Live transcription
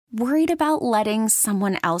Worried about letting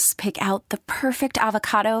someone else pick out the perfect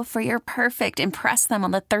avocado for your perfect impress them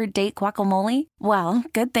on the third date guacamole? Well,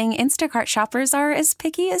 good thing Instacart shoppers are as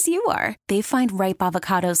picky as you are. They find ripe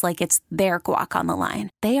avocados like it's their guac on the line.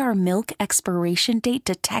 They are milk expiration date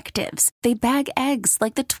detectives. They bag eggs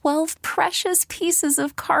like the 12 precious pieces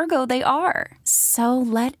of cargo they are. So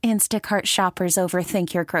let Instacart shoppers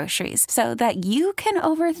overthink your groceries so that you can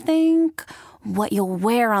overthink what you'll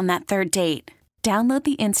wear on that third date. Download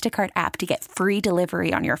the Instacart app to get free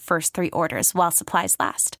delivery on your first 3 orders while supplies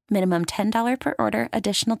last. Minimum $10 per order.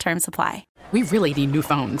 Additional terms apply. We really need new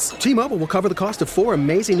phones. T-Mobile will cover the cost of 4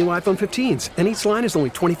 amazing new iPhone 15s, and each line is only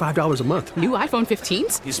 $25 a month. New iPhone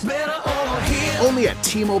 15s? It's better over here. Only at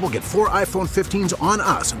T-Mobile, get 4 iPhone 15s on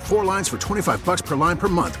us and 4 lines for $25 per line per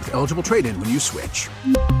month with eligible trade-in when you switch.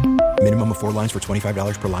 Minimum of 4 lines for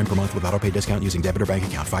 $25 per line per month with autopay discount using debit or bank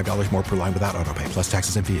account. $5 more per line without autopay, plus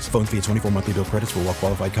taxes and fees. Phone fee at 24 monthly bill credits for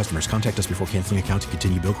well-qualified customers. Contact us before canceling account to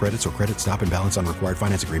continue bill credits or credit stop and balance on required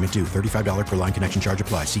finance agreement due. $35 per line connection charge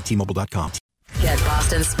applies. See T-Mobile.com. Get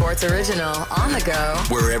Boston Sports Original on the go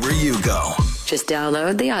Wherever you go. Just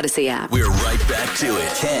download the Odyssey app. We're right back to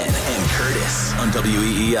it. Ken and Curtis on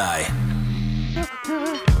WEEI.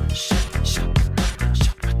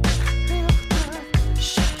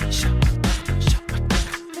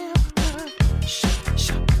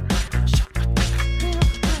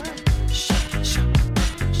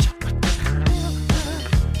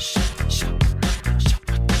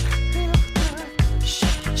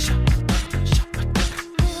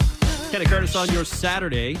 Ken and Curtis on your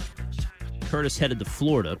Saturday. Curtis headed to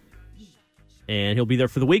Florida, and he'll be there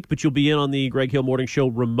for the week, but you'll be in on the Greg Hill Morning Show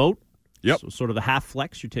remote. Yep. So sort of a half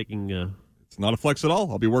flex. You're taking... It's not a flex at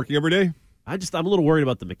all. I'll be working every day. I'm a little worried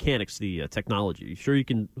about the mechanics, the technology. You sure you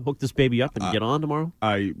can hook this baby up and get on tomorrow?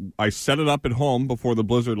 I set it up at home before the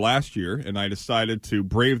blizzard last year, and I decided to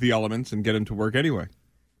brave the elements and get into work anyway.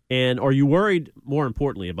 And are you worried, more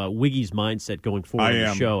importantly, about Wiggy's mindset going forward in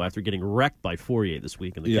the show after getting wrecked by Fourier this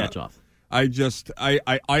week in the catch-off?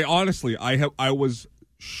 I honestly, I was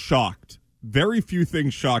shocked. Very few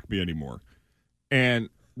things shock me anymore. And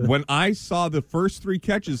when I saw the first 3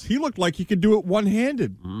 catches, he looked like he could do it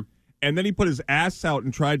one-handed. Mm-hmm. And then he put his ass out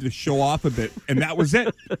and tried to show off a bit, and that was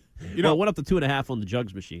it. Well, it went up to 2.5 on the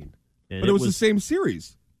Jugs machine. But it was the same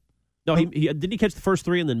series. No, didn't he catch the first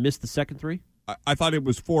 3 and then miss the second 3? I thought it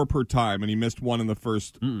was 4 per time, and he missed 1 in the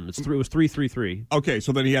first. It was 3-3-3. Okay,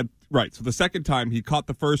 so then he had So the second time he caught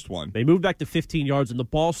the first one. They moved back to 15 yards, and the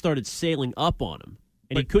ball started sailing up on him,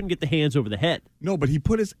 and he couldn't get the hands over the head. No, but he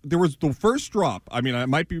put there was the first drop. I mean, I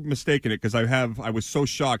might be mistaken it because I was so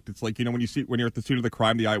shocked. It's like, when you're at the scene of the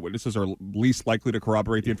crime, the eyewitnesses are least likely to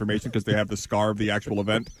corroborate the information because they have the scar of the actual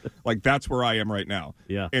event. Like, that's where I am right now.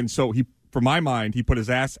 Yeah. And so for my mind, he put his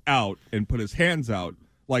ass out and put his hands out.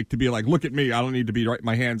 Like, to be like, look at me, I don't need to be right.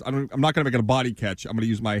 My hands, I'm not going to make it a body catch. I'm going to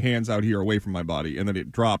use my hands out here away from my body. And then it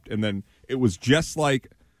dropped. And then it was just like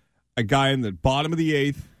a guy in the bottom of the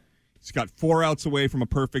 8th. He's got 4 outs away from a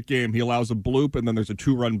perfect game. He allows a bloop, and then there's a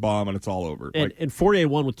 2-run bomb, and it's all over. And Fourier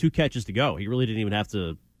won with 2 catches to go. He really didn't even have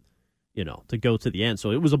to, to go to the end.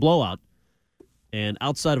 So it was a blowout. And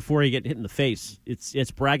outside of Fourier getting hit in the face,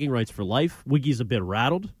 it's bragging rights for life. Wiggy's a bit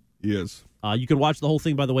rattled. He is. You can watch the whole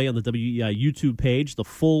thing, by the way, on the WEI YouTube page, the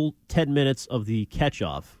full 10 minutes of the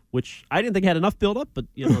catch-off, which I didn't think had enough build-up, but,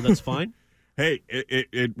 that's fine. Hey,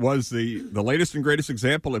 it was the latest and greatest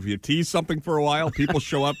example. If you tease something for a while, people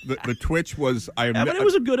show up. The Twitch was... but it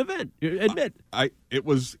was a good event, admit. It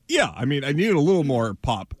was, I mean, I needed a little more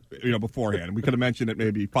pop, beforehand. We could have mentioned it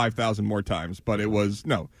maybe 5,000 more times, but it was,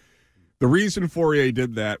 no. The reason Fourier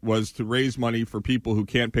did that was to raise money for people who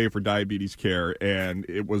can't pay for diabetes care, and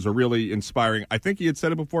it was a really inspiring... I think he had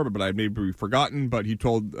said it before, but I may be forgotten, but he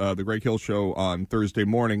told the Greg Hill Show on Thursday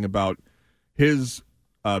morning about his...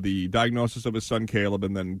 the diagnosis of his son Caleb,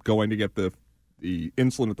 and then going to get the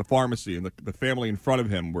insulin at the pharmacy, and the family in front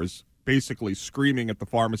of him was basically screaming at the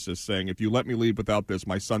pharmacist saying, if you let me leave without this,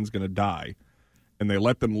 my son's going to die. And they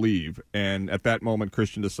let them leave. And at that moment,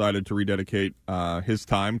 Christian decided to rededicate his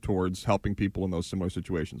time towards helping people in those similar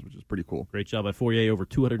situations, which is pretty cool. Great job by Fourier. Over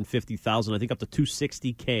 $250,000, I think up to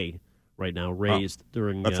 $260K right now raised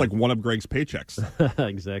during... That's like one of Greg's paychecks.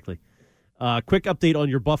 Exactly. Quick update on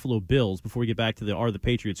your Buffalo Bills before we get back to the Are the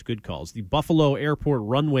Patriots Good calls. The Buffalo Airport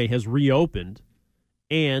runway has reopened,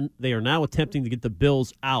 and they are now attempting to get the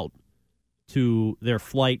Bills out to their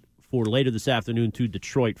flight for later this afternoon to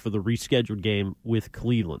Detroit for the rescheduled game with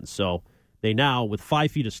Cleveland. So they now, with 5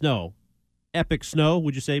 feet of snow, epic snow,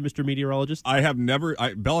 would you say, Mr. Meteorologist? I have never,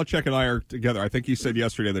 Belichick and I are together. I think he said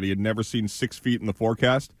yesterday that he had never seen 6 feet in the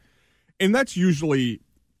forecast. And that's usually,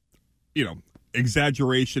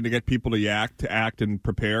 exaggeration to get people to act and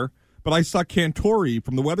prepare. But I saw Cantori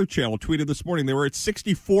from the Weather Channel tweeted this morning they were at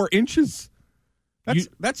 64 inches.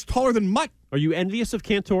 That's taller than Mutt. Are you envious of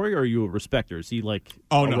Cantori, or are you a respecter? Is he like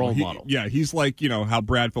a role model? Yeah, he's like, how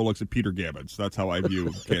Bradford looks at Peter Gammons. That's how I view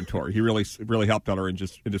Cantori. He really helped out our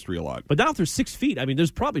industry a lot. But now if they're 6 feet, I mean,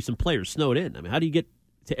 there's probably some players snowed in. I mean, how do you get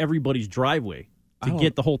to everybody's driveway to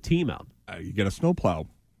get the whole team out? You get a snowplow.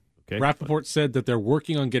 Okay. Rappaport said that they're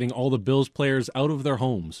working on getting all the Bills players out of their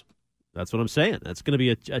homes. That's what I'm saying. That's going to be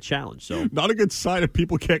a challenge. So not a good sign if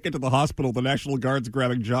people can't get to the hospital. The National Guard's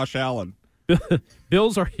grabbing Josh Allen.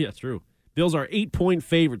 Bills are 8-point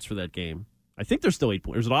favorites for that game. I think they're still 8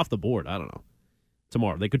 points. Is it off the board? I don't know.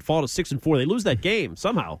 Tomorrow they could fall to 6-4. They lose that game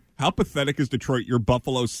somehow. How pathetic is Detroit? You're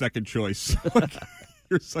Buffalo's second choice.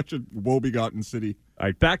 You're such a woe-begotten city. All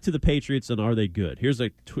right, back to the Patriots and are they good? Here's a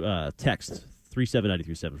text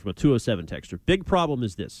 37937 from a 207 texter. Big problem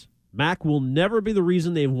is this: Mac will never be the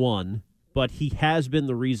reason they've won, but he has been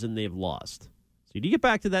the reason they've lost. So do you get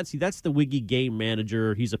back to that? See, that's the Wiggy game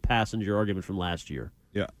manager. He's a passenger argument from last year.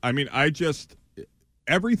 Yeah, I mean,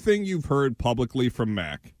 everything you've heard publicly from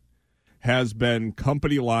Mac has been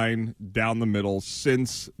company line down the middle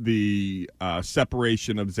since the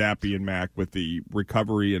separation of Zappe and Mac with the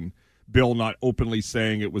recovery and Bill not openly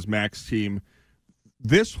saying it was Mac's team.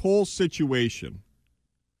 This whole situation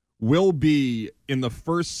will be in the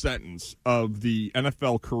first sentence of the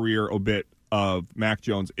NFL career obit of Mac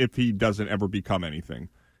Jones if he doesn't ever become anything.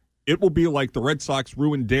 It will be like the Red Sox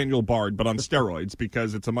ruined Daniel Bard, but on steroids,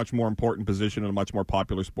 because it's a much more important position and a much more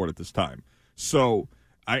popular sport at this time. So,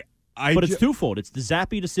 But it's twofold. It's the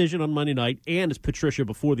Zappe decision on Monday night, and it's Patricia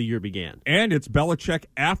before the year began. And it's Belichick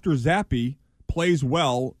after Zappe plays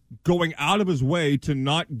well, going out of his way to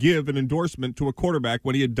not give an endorsement to a quarterback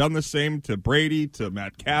when he had done the same to Brady, to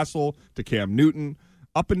Matt Castle, to Cam Newton,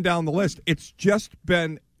 up and down the list. It's just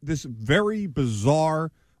been this very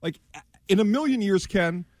bizarre, in a million years,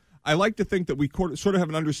 Ken, I like to think that we sort of have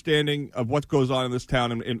an understanding of what goes on in this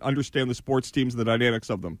town and understand the sports teams and the dynamics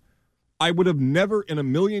of them. I would have never in a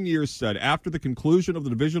million years said after the conclusion of the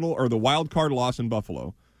divisional or the wild card loss in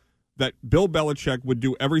Buffalo that Bill Belichick would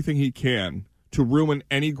do everything he can to ruin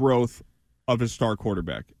any growth of his star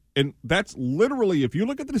quarterback. And that's literally, if you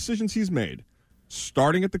look at the decisions he's made,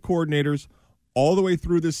 starting at the coordinators, all the way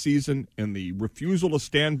through this season, and the refusal to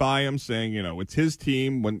stand by him, saying, it's his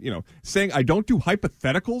team, saying, I don't do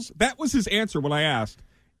hypotheticals. That was his answer when I asked,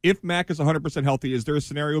 if Mac is 100% healthy, is there a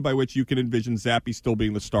scenario by which you can envision Zappe still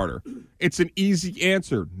being the starter? It's an easy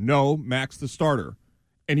answer. No, Mac's the starter.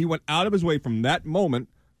 And he went out of his way from that moment,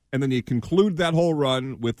 and then he concluded that whole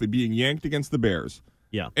run with the being yanked against the Bears.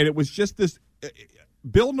 Yeah. And it was just this.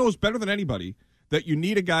 Bill knows better than anybody that you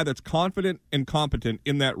need a guy that's confident and competent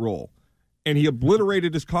in that role. And he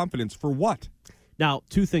obliterated his confidence for what? Now,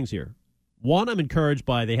 two things here. One, I'm encouraged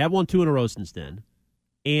by they have won 2 in a row since then,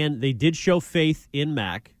 and they did show faith in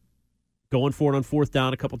Mac, going for it on 4th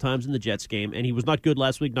down a couple times in the Jets game, and he was not good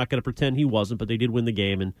last week. Not going to pretend he wasn't, but they did win the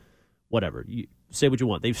game, and whatever. You say what you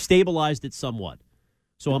want. They've stabilized it somewhat.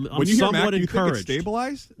 So I'm when you somewhat hear Mac, do you encouraged. think it's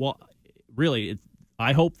stabilized? Well, really,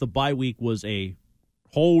 I hope the bye week was a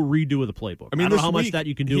whole redo of the playbook. I don't know how much that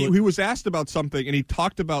you can do. He was asked about something, and he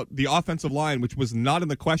talked about the offensive line, which was not in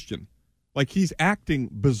the question. He's acting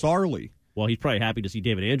bizarrely. Well, he's probably happy to see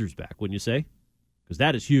David Andrews back, wouldn't you say? Because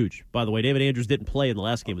that is huge. By the way, David Andrews didn't play in the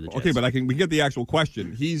last game of the Jets. Okay, but we get the actual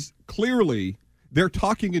question. He's clearly, they're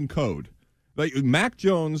talking in code. Mac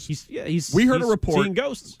Jones, we heard a report seeing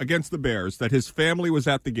ghosts against the Bears that his family was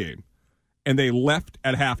at the game, and they left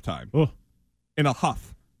at halftime in a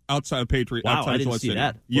huff. Outside of Patriot. Wow, outside I didn't see City.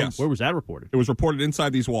 That. Yes. Where was that reported? It was reported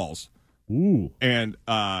inside these walls. Ooh. And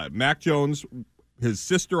Mac Jones, his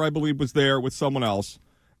sister, I believe, was there with someone else,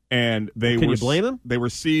 and Can you blame him? They were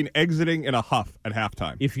seen exiting in a huff at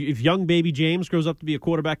halftime. If young baby James grows up to be a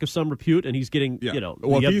quarterback of some repute and he's getting,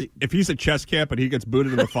 Well, if he's at chess camp and he gets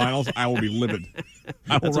booted in the finals, I will be livid.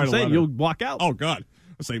 I will That's what I'm saying. You'll walk out. Oh, God.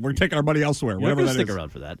 I'll say, we're taking our money elsewhere. You're not whatever going that to stick is. around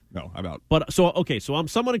for that. No, I'm out. But so I'm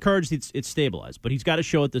somewhat encouraged it's stabilized, but he's got to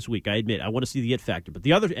show it this week. I admit, I want to see the it factor. But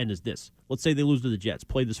the other end is this. Let's say they lose to the Jets.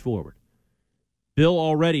 Play this forward. Bill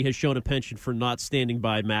already has shown a penchant for not standing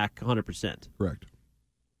by Mac 100%. Correct.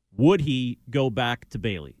 Would he go back to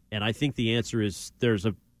Bailey? And I think the answer is there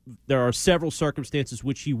are several circumstances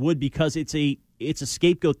which he would, because it's a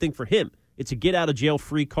scapegoat thing for him. It's a get out of jail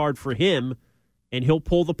free card for him, and he'll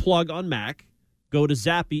pull the plug on Mac, go to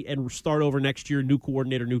Zappe, and start over next year, new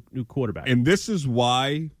coordinator, new quarterback. And this is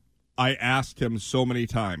why I asked him so many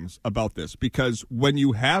times about this, because when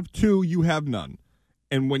you have two, you have none.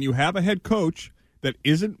 And when you have a head coach that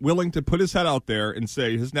isn't willing to put his neck out there and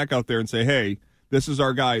say, hey, this is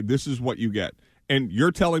our guy, this is what you get. And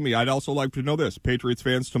you're telling me, I'd also like to know this, Patriots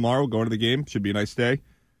fans tomorrow going to the game, should be a nice day.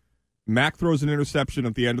 Mac throws an interception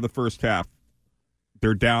at the end of the first half.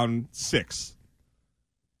 They're down 6.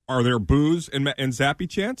 Are there boos and Zappy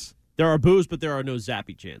chants? There are boos, but there are no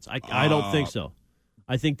Zappy chants. I don't think so.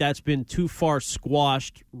 I think that's been too far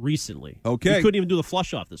squashed recently. Okay. We couldn't even do the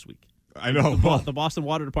flush off this week. I know. The Boston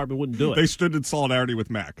Water Department wouldn't do it. They stood in solidarity with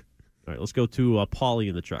Mac. All right, let's go to Paulie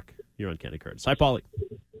in the truck here on Ken and Curtis. Hi, Paulie.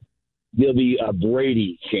 There'll be a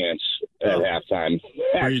Brady chance at halftime.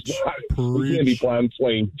 Preach. We're going to be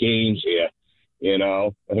playing games here. You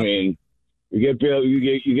know, I mean, you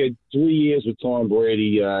get 3 years with Tom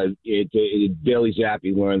Brady. Bailey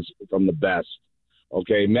Zappi learns from the best.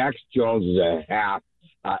 Okay, Max Jones is a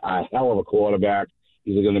hell of a quarterback.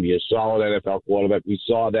 He's going to be a solid NFL quarterback. We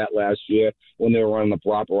saw that last year when they were running the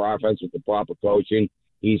proper offense with the proper coaching.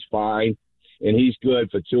 He's fine, and he's good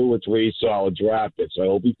for 2 or 3 solid draft picks. I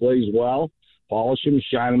hope he plays well. Polish him,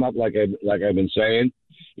 shine him up like I've been saying,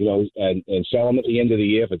 you know, and sell him at the end of the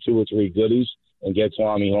year for 2 or 3 goodies and get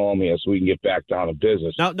Tommy home here so we can get back down to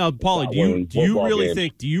business. Now, Paulie, do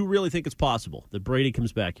you really think it's possible that Brady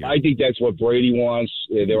comes back here? I think that's what Brady wants.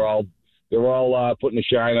 They're all putting a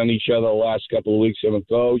shine on each other the last couple of weeks, him and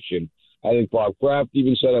coach. And I think Bob Kraft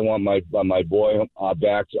even said, I want my boy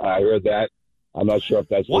back. I heard that. I'm not sure if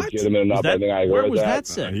that's legitimate or not, but I think I heard that. Where was that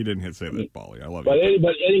said? He didn't say that, Paulie. I love you.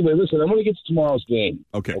 But anyway, listen, I'm going to get to tomorrow's game.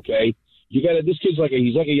 Okay. You got this kid's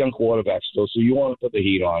he's like a young quarterback still, so you want to put the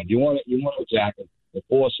heat on. You want to attack him and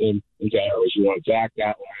force him into errors. You want to attack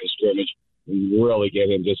that line of scrimmage and really get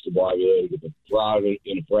him discombobulated, get the crowd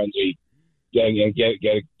in a frenzy, get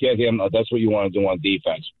him. That's what you want to do on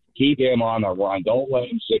defense. Keep him on the run. Don't let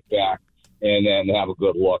him sit back and then have a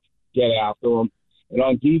good look. Get after him. And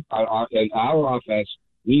on our offense,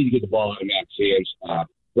 we need to get the ball out of Mac's hands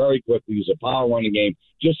very quickly. Use a power running game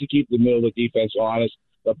just to keep the middle of the defense honest.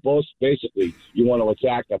 But basically, you want to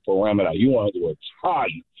attack the perimeter. You want to do a ton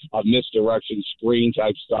of misdirection, screen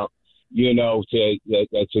type stuff, you know, to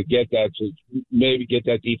get that, to maybe get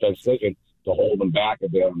that defense thinking to hold them back a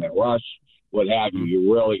bit on that rush, what have you.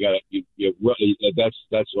 You really got to.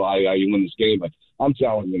 That's why you win this game. But I'm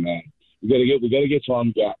telling you, man, we got to get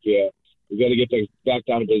Tom back here. We got to get back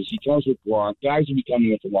down to business. He comes with Gronk. Guys will be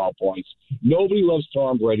coming in from all points. Nobody loves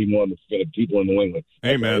Tom Brady more than the people in New England.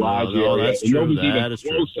 Amen. That's true. Nobody's even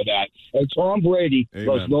close to that. And Tom Brady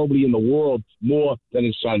loves nobody in the world more than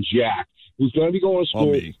his son Jack, who's going to be going to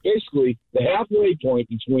school basically the halfway point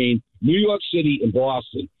between New York City and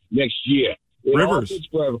Boston next year. Rivers. It's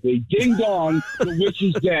perfectly. Ding dong, the witch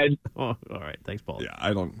is dead. Oh, all right. Thanks, Paul. Yeah,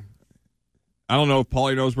 I don't know if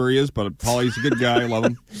Paulie knows where he is, but Paulie's a good guy. I love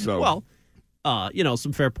him. So well.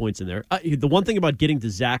 Some fair points in there. The one thing about getting to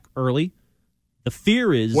Zach early, the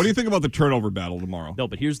fear is... What do you think about the turnover battle tomorrow? No,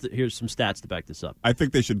 but here's some stats to back this up. I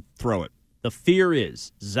think they should throw it. The fear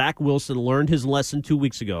is Zach Wilson learned his lesson 2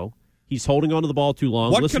 weeks ago. He's holding on to the ball too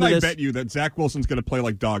long. What can I bet you that Zach Wilson's going to play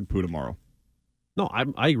like dog poo tomorrow? No,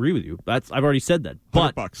 I agree with you. I've already said that.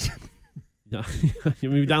 But $100. You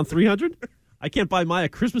mean down 300? I can't buy Maya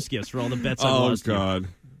Christmas gifts for all the bets I lost. Oh, God.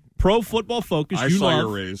 Pro Football Focus, I saw your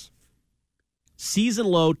raise. Season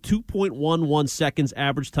low, 2.11 seconds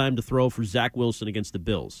average time to throw for Zach Wilson against the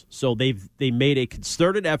Bills. So they made a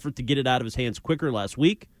concerted effort to get it out of his hands quicker last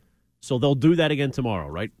week. So they'll do that again tomorrow,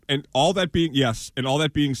 right? And all that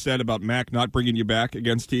being said about Mac not bringing you back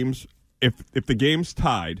against teams, if the game's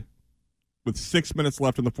tied with 6 minutes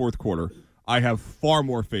left in the fourth quarter, I have far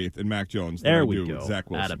more faith in Mac Jones than I do with Zach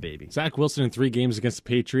Wilson. Baby. Zach Wilson in 3 games against the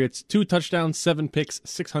Patriots, 2 touchdowns, 7 picks,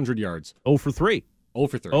 600 yards. 0 for 3. 0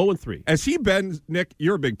 for 3. 0 and 3. Has he been, Nick,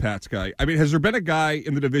 you're a big Pats guy. I mean, has there been a guy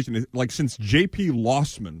in the division, like since J.P.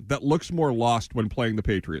 Lostman, that looks more lost when playing the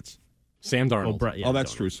Patriots? Sam Darnold.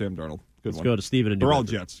 That's true, Sam Darnold. Good Let's one. go to Steven. They're all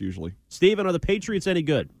Jets, usually. Steven, are the Patriots any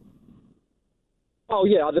good? Oh,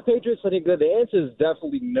 yeah. Are the Patriots any good? The answer is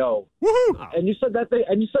definitely no. Woohoo! And you said that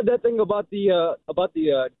thing about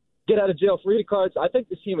the get out of jail free cards. I think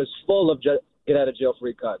this team is full of get out of jail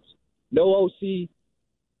free cards. No OC.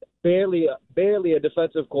 Barely a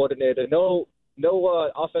defensive coordinator. No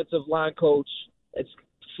offensive line coach. It's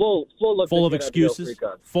full of excuses.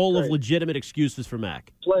 Full of legitimate excuses for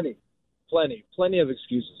Mac. Plenty of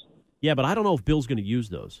excuses. Yeah, but I don't know if Bill's going to use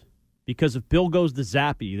those because if Bill goes to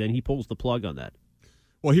Zappy, then he pulls the plug on that.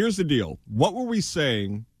 Well, here's the deal. What were we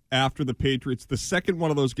saying after the Patriots? The second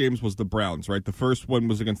one of those games was the Browns, right? The first one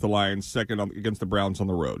was against the Lions. Second against the Browns on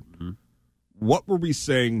the road. Mm-hmm. What were we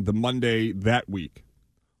saying the Monday that week?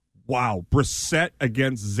 Wow, Brissett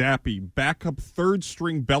against Zappi, backup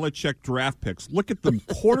third-string Belichick draft picks. Look at the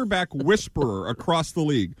quarterback whisperer across the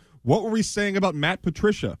league. What were we saying about Matt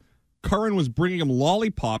Patricia? Curran was bringing him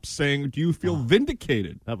lollipops saying, do you feel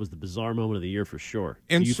vindicated? That was the bizarre moment of the year for sure.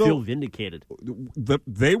 And do you feel vindicated?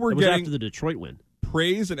 They were getting after the Detroit win.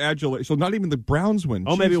 Praise and adulation. So not even the Browns win.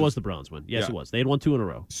 Oh, maybe it was the Browns win. Yes, it was. They had won 2 in a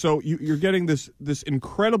row. So you're getting this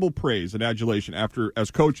incredible praise and adulation as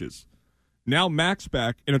coaches. Now Mac's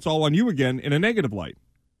back, and it's all on you again in a negative light.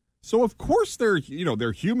 So of course they're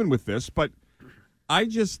human with this, but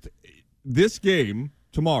this game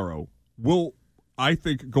tomorrow will, I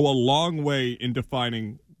think, go a long way in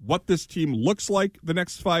defining what this team looks like the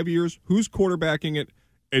next 5 years, who's quarterbacking it,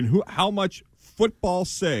 and how much football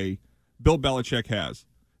say Bill Belichick has.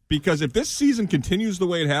 Because if this season continues the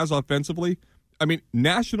way it has offensively, I mean,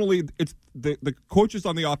 nationally, it's the coaches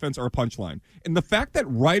on the offense are a punchline. And the fact that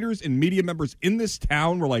writers and media members in this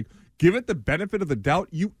town were like, give it the benefit of the doubt,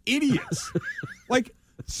 you idiots. Like,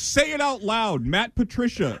 say it out loud. Matt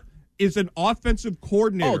Patricia is an offensive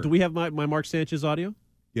coordinator. Oh, do we have my Mark Sanchez audio?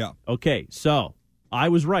 Yeah. Okay, so I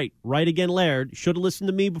was right. Right again, Laird. Should have listened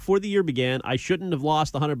to me before the year began. I shouldn't have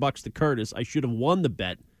lost $100 to Curtis. I should have won the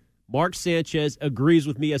bet. Mark Sanchez agrees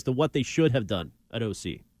with me as to what they should have done at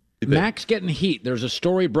OC. Mac's getting heat. There's a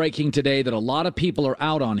story breaking today that a lot of people are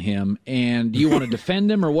out on him, and do you want to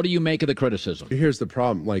defend him, or what do you make of the criticism? Here's the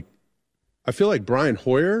problem. I feel like Brian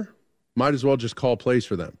Hoyer might as well just call plays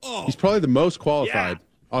for them. Oh, he's probably the most qualified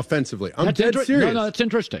offensively. I'm dead serious. No, that's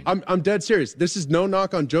interesting. I'm dead serious. This is no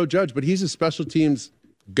knock on Joe Judge, but he's a special teams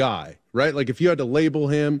guy, right? Like, if you had to label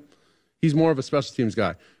him, he's more of a special teams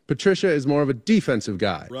guy. Patricia is more of a defensive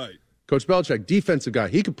guy. Right. Coach Belichick, defensive guy.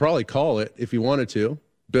 He could probably call it if he wanted to.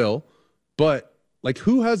 Bill, but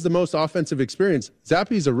who has the most offensive experience?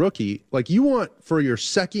 Zappi's a rookie. You want for your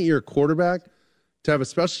second-year quarterback to have a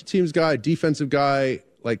special teams guy, defensive guy,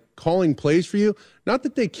 calling plays for you. Not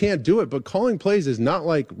that they can't do it, but calling plays is not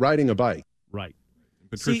like riding a bike. Right.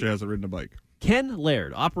 Patricia hasn't ridden a bike. Ken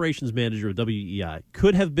Laird, operations manager of WEI,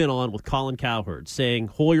 could have been on with Colin Cowherd saying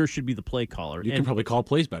Hoyer should be the play caller. You can probably call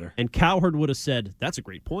plays better. And Cowherd would have said, that's a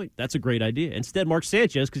great point. That's a great idea. Instead, Mark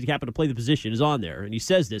Sanchez, because he happened to play the position, is on there, and he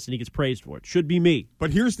says this, and he gets praised for it. Should be me.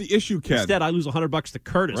 But here's the issue, Ken. Instead, I lose $100 to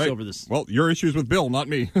Curtis over this. Well, your issue is with Bill, not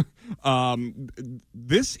me.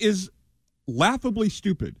 This is laughably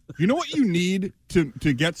stupid. You know what you need to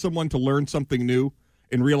get someone to learn something new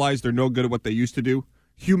and realize they're no good at what they used to do?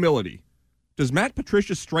 Humility. Does Matt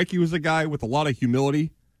Patricia strike you as a guy with a lot of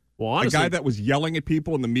humility? Well, honestly, a guy that was yelling at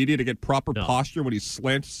people in the media to get proper posture when he's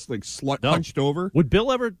hunched over? Would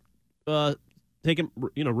Bill ever take him,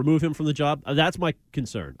 remove him from the job? That's my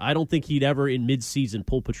concern. I don't think he'd ever in mid-season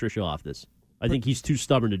pull Patricia off this. I think he's too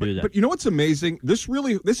stubborn to do that. But you know what's amazing? This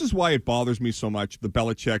is why it bothers me so much, the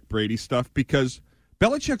Belichick-Brady stuff, because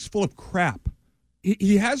Belichick's full of crap.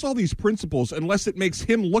 He has all these principles unless it makes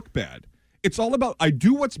him look bad. It's all about, I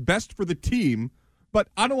do what's best for the team, but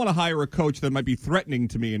I don't want to hire a coach that might be threatening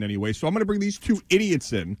to me in any way. So I'm going to bring these two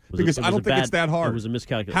idiots in because I don't think it's that hard. It was a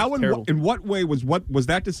miscalculation. How in what way was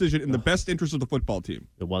that decision in the best interest of the football team?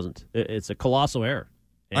 It wasn't. It's a colossal error.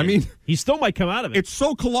 And I mean, he still might come out of it. It's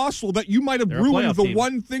so colossal that you might have ruined the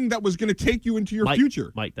one thing that was going to take you into your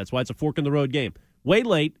future. Mike, that's why it's a fork in the road game. Way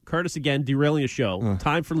late. Curtis again derailing a show.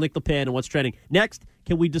 Time for Nick LePan and what's trending. Next,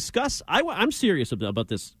 can we discuss? I'm serious about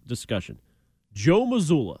this discussion. Joe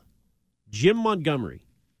Mazzulla, Jim Montgomery,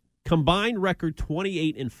 combined record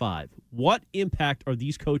 28-5. What impact are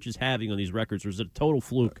these coaches having on these records, or is it a total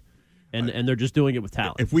fluke? And they're just doing it with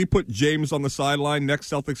talent. If we put James on the sideline, next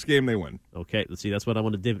Celtics game, they win. Okay, let's see. That's what I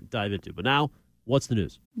want to dive into. But now, what's the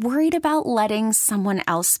news? Worried about letting someone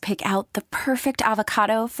else pick out the perfect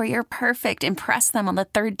avocado for your perfect impress them on the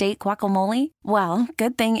third date guacamole? Well,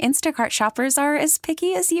 good thing Instacart shoppers are as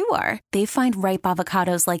picky as you are. They find ripe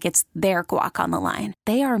avocados like it's their guac on the line.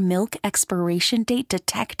 They are milk expiration date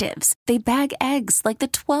detectives. They bag eggs like the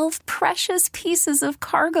 12 precious pieces of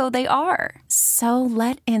cargo they are. So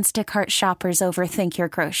let Instacart shoppers overthink your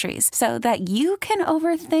groceries so that you can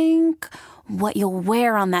overthink what you'll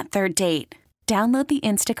wear on that third date. Download the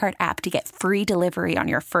Instacart app to get free delivery on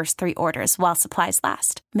your first 3 orders while supplies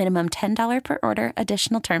last. Minimum $10 per order.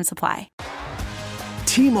 Additional terms apply.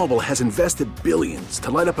 T-Mobile has invested billions to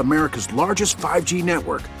light up America's largest 5G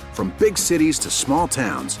network, from big cities to small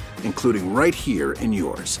towns, including right here in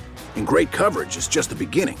yours. And great coverage is just the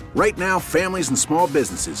beginning. Right now, families and small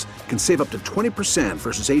businesses can save up to 20%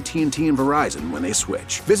 versus AT&T and Verizon when they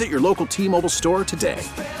switch. Visit your local T-Mobile store today.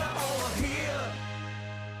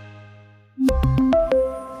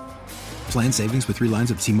 Plan savings with 3 lines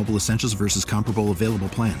of T-Mobile Essentials versus comparable available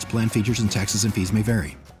plans. Plan features and taxes and fees may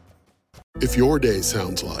vary. If your day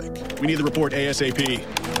sounds like... We need the report ASAP.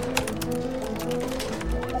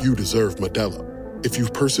 You deserve Modelo. If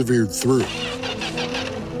you've persevered through...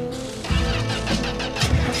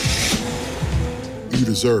 You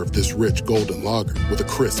deserve this rich golden lager with a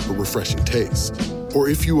crisp but refreshing taste. Or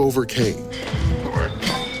if you overcame... 2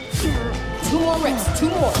 more reps, 2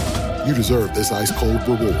 more. You deserve this ice-cold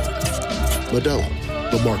reward. Modelo,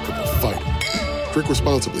 the mark of a fighter. Drink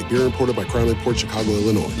responsibly. Beer imported by Crown Imports, Chicago,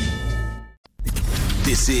 Illinois.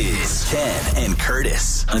 This is Ken and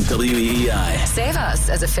Curtis on WEEI. Save us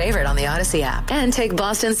as a favorite on the Odyssey app and take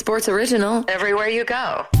Boston Sports Original everywhere you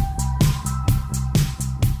go.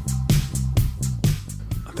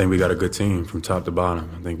 I think we got a good team from top to bottom.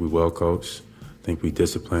 I think we well coached. I think we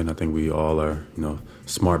disciplined. I think we all are,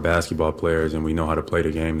 smart basketball players, and we know how to play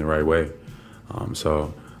the game the right way.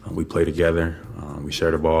 So we play together. We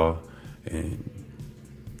share the ball, and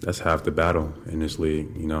that's half the battle in this league.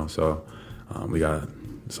 So we got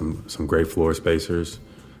some great floor spacers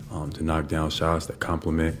to knock down shots that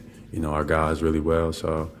complement our guys really well.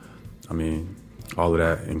 So all of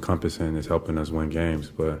that encompassing is helping us win games,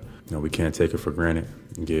 but we can't take it for granted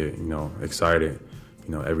and get excited.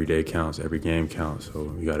 Every day counts, every game counts, so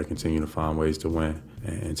we got to continue to find ways to win.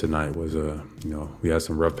 And tonight was we had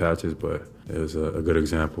some rough patches, but it was a good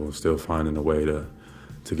example of still finding a way to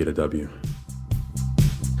get a W.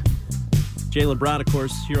 Jaylen Brown, of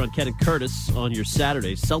course, here on Ken and Curtis on your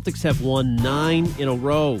Saturday. Celtics have won 9 in a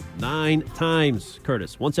row. 9 times,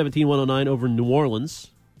 Curtis. 117-109 over New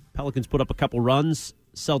Orleans. Pelicans put up a couple runs.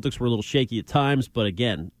 Celtics were a little shaky at times, but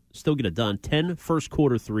again, still get it done. 10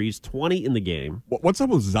 first-quarter threes, 20 in the game. What's up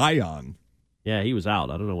with Zion? Yeah, he was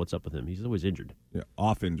out. I don't know what's up with him. He's always injured. Yeah,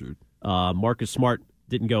 off injured. Marcus Smart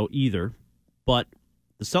didn't go either. But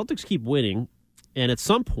the Celtics keep winning, and at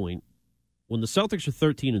some point, when the Celtics are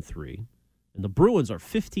 13-3, and the Bruins are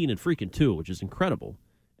 15-2, which is incredible,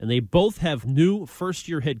 and they both have new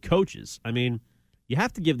first-year head coaches, you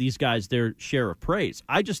have to give these guys their share of praise.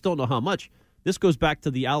 I just don't know how much. This goes back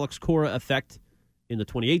to the Alex Cora effect in the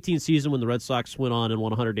 2018 season when the Red Sox went on and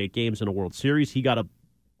won 108 games in a World Series. He got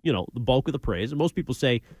the bulk of the praise. And most people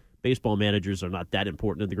say baseball managers are not that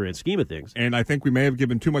important in the grand scheme of things. And I think we may have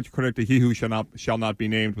given too much credit to he who shall not be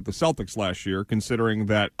named with the Celtics last year, considering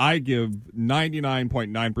that I give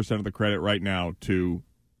 99.9% of the credit right now to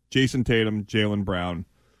Jason Tatum, Jaylen Brown,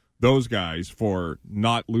 those guys for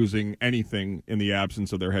not losing anything in the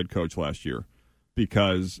absence of their head coach last year.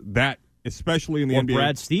 Because that, especially in the NBA.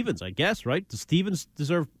 Brad Stevens, I guess, right? Does Stevens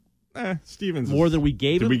deserve Stevens more than we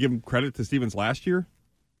gave him? Did we give him credit to Stevens last year?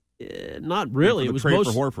 Not really. It was trade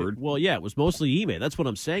for Horford. Well, yeah, it was mostly Ime. That's what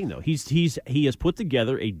I'm saying, though. He has put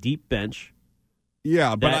together a deep bench.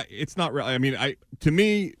 Yeah, but it's not really. To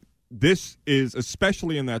me, this is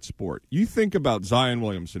especially in that sport. You think about Zion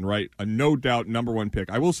Williamson, right? A no doubt number 1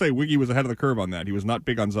 pick. I will say Wiggy was ahead of the curve on that. He was not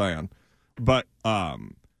big on Zion, but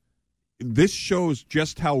this shows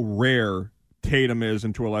just how rare Tatum is,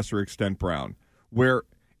 and to a lesser extent Brown, where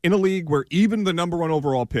in a league where even the number 1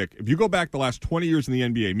 overall pick, if you go back the last 20 years in the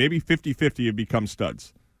NBA, maybe 50-50 have become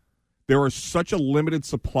studs. There is such a limited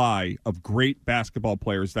supply of great basketball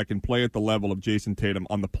players that can play at the level of Jason Tatum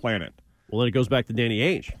on the planet. Well, then it goes back to Danny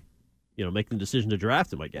Ainge, making the decision to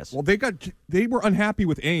draft him, I guess. Well, they were unhappy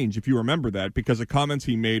with Ainge, if you remember that, because of comments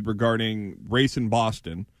he made regarding race in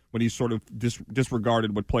Boston when he sort of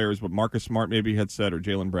disregarded what Marcus Smart maybe had said, or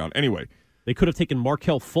Jaylen Brown. Anyway. They could have taken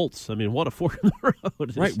Markelle Fultz. What a fork in the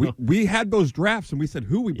road. Right. We had those drafts, and we said,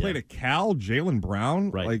 who? We played a Cal, Jaylen Brown?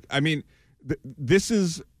 Right. This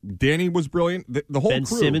is – Danny was brilliant. The whole Ben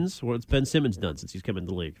crew. Simmons. What's Ben Simmons done since he's come into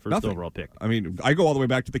the league? First overall pick. I go all the way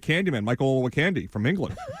back to the Candyman, Michael Olowokandi from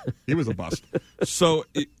England. He was a bust. So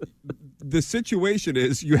the situation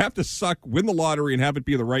is you have to win the lottery and have it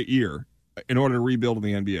be the right year in order to rebuild in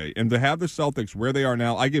the NBA. And to have the Celtics where they are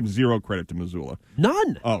now, I give 0 credit to Mazzulla.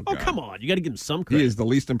 None? Oh, come on. You got to give him some credit. He is the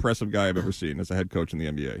least impressive guy I've ever seen as a head coach in the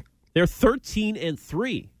NBA. They're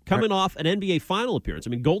 13-3, coming off an NBA final appearance.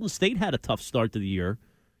 Golden State had a tough start to the year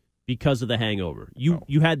because of the hangover.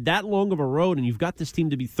 You had that long of a road, and you've got this team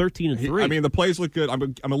to be 13-3. The plays look good.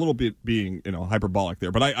 I'm a little bit being hyperbolic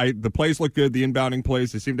there, but the plays look good. The inbounding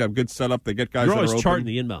plays, they seem to have good setup. They get guys. You're that always are charting open.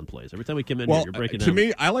 the inbound plays. Every time we come in here, you're breaking down. To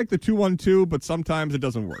me, I like the 2-1-2, but sometimes it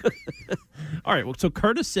doesn't work. All right. Well, so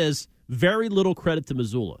Curtis says very little credit to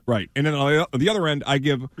Mazzulla. Right, and then on the other end, I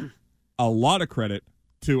give a lot of credit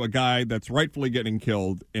to a guy that's rightfully getting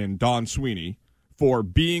killed in Don Sweeney for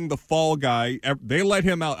being the fall guy. They let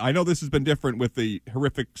him out. I know this has been different with the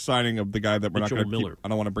horrific signing of the guy that we're Mitchell not going to Miller. I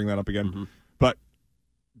don't want to bring that up again. But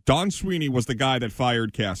Don Sweeney was the guy that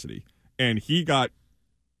fired Cassidy, and he got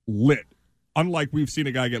lit unlike we've seen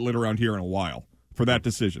a guy get lit around here in a while for that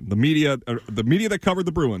decision. The media that covered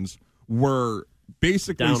the Bruins were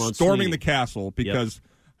basically storming the castle because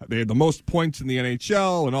they had the most points in the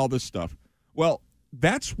NHL and all this stuff. Well,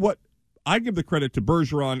 that's what I give the credit to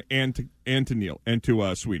Bergeron and to Neil and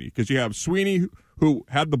to Sweeney, because you have Sweeney who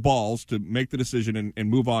had the balls to make the decision and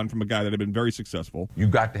move on from a guy that had been very successful. You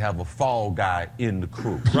got to have a fall guy in the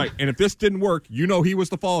crew. Right, and if this didn't work, he was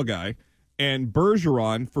the fall guy. And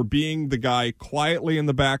Bergeron for being the guy quietly in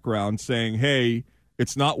the background saying, hey,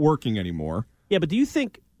 it's not working anymore. Yeah, but do you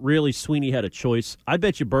think really Sweeney had a choice? I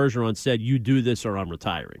bet you Bergeron said, you do this or I'm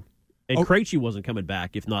retiring. And Krejci wasn't coming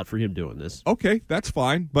back if not for him doing this. Okay, that's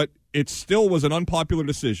fine, but it still was an unpopular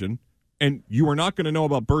decision, and you were not going to know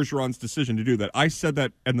about Bergeron's decision to do that. I said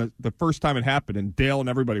that and the first time it happened, and Dale and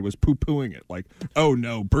everybody was poo-pooing it. Like, oh,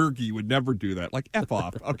 no, Bergie would never do that. Like, F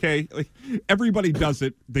off, okay? Like, everybody does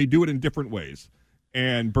it. They do it in different ways.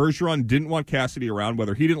 And Bergeron didn't want Cassidy around.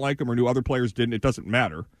 Whether he didn't like him or knew other players didn't, it doesn't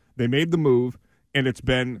matter. They made the move, and it's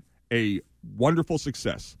been a wonderful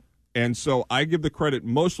success. And so I give the credit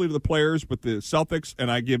mostly to the players with the Celtics, and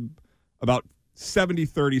I give about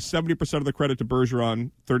 70-30, 70% of the credit to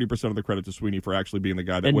Bergeron, 30% of the credit to Sweeney for actually being the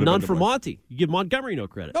guy that would have been. And none for Monty. You give Montgomery no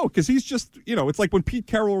credit. No, because he's just, it's like when Pete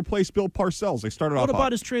Carroll replaced Bill Parcells. They started off. What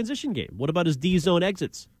about his transition game? What about his D-zone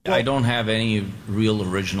exits? I don't have any real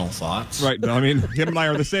original thoughts. Right. I mean, him and I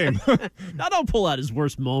are the same. Now don't pull out his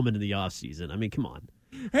worst moment in the offseason. I mean, come on.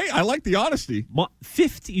 Hey, I like the honesty.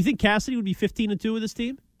 50. You think Cassidy would be 15-2 with this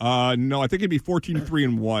team? No, I think it'd be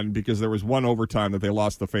 14-3-1 because there was one overtime that they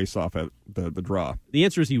lost the face-off at the draw. The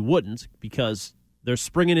answer is he wouldn't because they're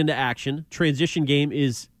springing into action. Transition game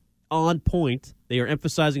is on point. They are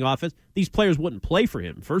emphasizing offense. These players wouldn't play for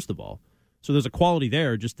him, first of all. So there's a quality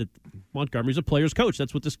there, just that Montgomery's a player's coach.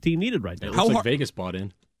 That's what this team needed right now. It looks like Vegas bought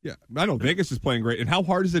in. Yeah, I know Vegas is playing great. And how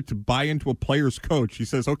hard is it to buy into a player's coach? He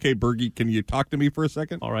says, okay, Bergie, can you talk to me for a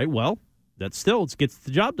second? All right, well, that still gets the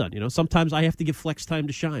job done. Sometimes I have to give flex time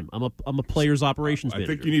to shime. I'm a player's operations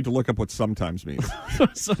manager. I think you need to look up what sometimes means.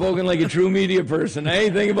 Spoken like a true media person, eh?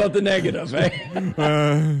 Think about the negative, eh?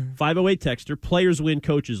 508 texter, players win,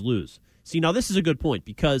 coaches lose. See, now this is a good point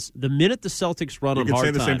because the minute the Celtics run on hard times...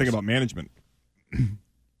 You can say the same thing about management.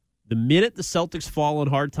 The minute the Celtics fall on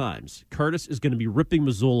hard times, Curtis is going to be ripping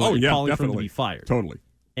Mazzulla and calling for him to be fired. Totally.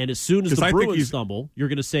 And as soon as the Bruins stumble, you're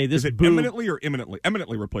going to say this. Is it imminently or imminently?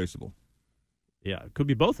 Imminently replaceable. Yeah, it could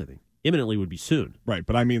be both, I think. Imminently would be soon. Right,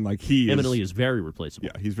 but I mean imminently is very replaceable.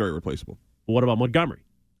 Yeah, he's very replaceable. But what about Montgomery?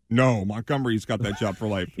 No, Montgomery's got that job for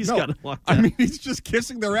life. Got it locked down. I mean, he's just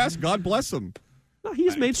kissing their ass. God bless him. No,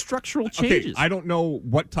 he's made structural changes. Okay, I don't know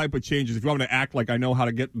what type of changes. If you want me to act like I know how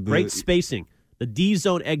to get the... Great spacing. The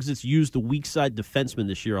D-zone exits used the weak side defenseman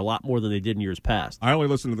this year a lot more than they did in years past. I only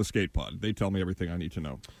listen to the skate pod. They tell me everything I need to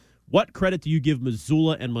know. What credit do you give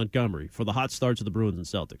Mazzulla and Montgomery for the hot starts of the Bruins and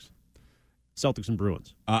Celtics? Celtics and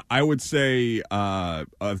Bruins. I would say it's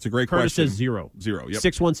a great Curtis question. Says 0. 0, yep.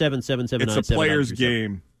 617-779-7937. It's a player's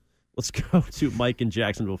game. Let's go to Mike in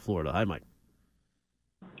Jacksonville, Florida. Hi, Mike.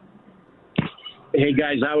 Hey,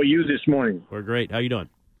 guys. How are you this morning? We're great. How you doing?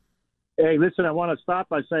 Hey, listen, I want to start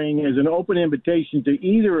by saying as an open invitation to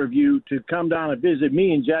either of you to come down and visit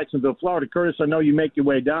me in Jacksonville, Florida. Curtis, I know you make your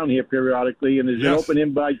way down here periodically, and there's an open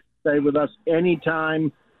invite to stay with us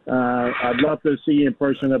anytime. I'd love to see you in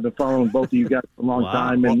person. I've been following both of you guys for a long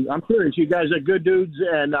time, and I'm serious. You guys are good dudes,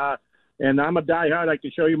 and I'm a diehard. I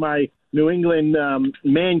can show you my New England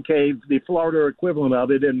man cave, the Florida equivalent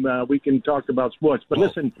of it, and we can talk about sports. But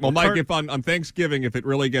listen. Well, Mike, if on Thanksgiving, if it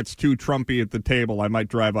really gets too Trumpy at the table, I might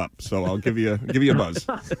drive up. So I'll give you a buzz.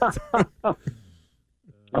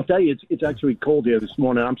 I'll tell you, it's actually cold here this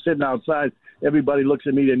morning. I'm sitting outside. Everybody looks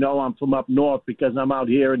at me to know I'm from up north because I'm out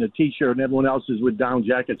here in a T-shirt and everyone else is with down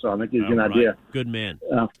jackets on. That gives you an idea. Good man.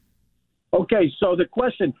 Okay, so the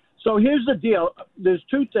question. So here's the deal. There's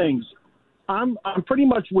two things. I'm pretty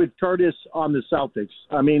much with Curtis on the Celtics.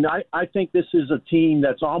 I mean, I think this is a team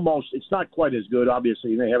that's almost – it's not quite as good,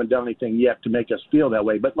 obviously. They haven't done anything yet to make us feel that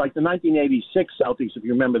way. But like the 1986 Celtics, if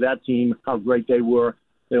you remember that team, how great they were.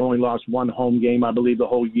 They only lost one home game, I believe, the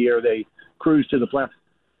whole year. They cruised to the to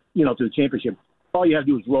the championship. All you have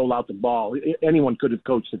to do is roll out the ball. Anyone could have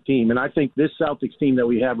coached the team. And I think this Celtics team that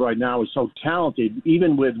we have right now is so talented,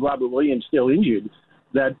 even with Robert Williams still injured,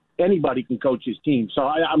 that anybody can coach his team. So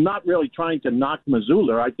I'm not really trying to knock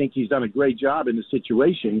Mazzulla. I think he's done a great job in the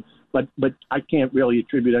situation, but I can't really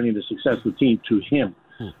attribute any of the success of the team to him.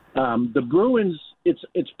 The Bruins,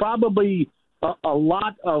 it's probably a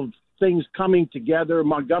lot of things coming together.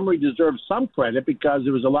 Montgomery deserves some credit because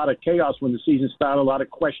there was a lot of chaos when the season started, a lot of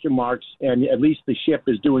question marks, and at least the ship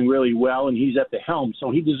is doing really well, and he's at the helm.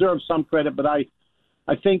 So he deserves some credit, but I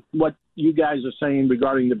think what you guys are saying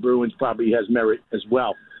regarding the Bruins probably has merit as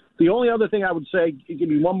well. The only other thing I would say, give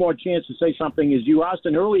me one more chance to say something, is you asked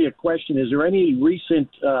an earlier question, is there any recent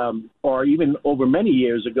or even over many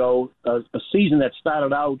years ago a season that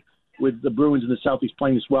started out with the Bruins and the Celtics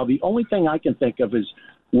playing this well? The only thing I can think of is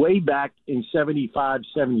way back in 75,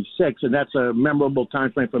 76, and that's a memorable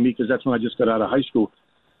time frame for me because that's when I just got out of high school.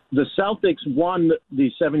 The Celtics won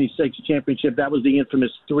the 76 championship. That was the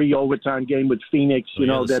infamous 3 overtime game with Phoenix,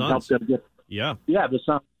 that helped them get. Yeah, the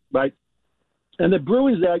Suns, right? And the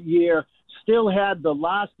Bruins that year still had the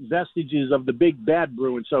last vestiges of the big bad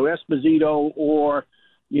Bruins. So Esposito or,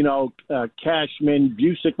 Cashman,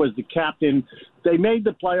 Busick was the captain. They made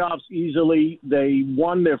the playoffs easily. They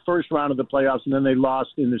won their first round of the playoffs, and then they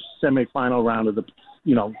lost in the semifinal round of the,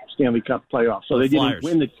 Stanley Cup playoffs. So they didn't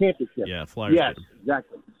win the championship. Yeah, Flyers. Yes,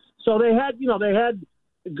 exactly. So they had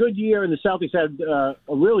a good year, and the Celtics had a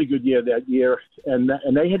really good year that year, and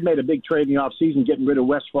they had made a big trade in the offseason, getting rid of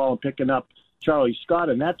Westfall and picking up Charlie Scott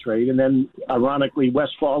in that trade. And then, ironically,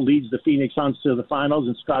 Westfall leads the Phoenix Suns to the finals,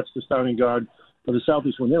 and Scott's the starting guard for the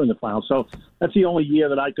Celtics when they're in the finals. So that's the only year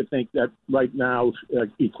that I could think that right now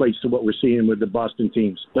equates to what we're seeing with the Boston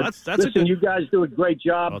teams. But that's listen, you guys do a great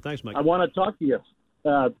job. Oh, thanks, Mike. I want to talk to you.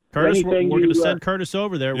 Curtis, we're going to send Curtis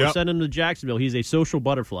over there. We're sending him to Jacksonville. He's a social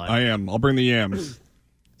butterfly. I am. I'll bring the yams.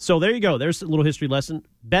 So there you go. There's a little history lesson.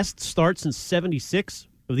 Best start since 76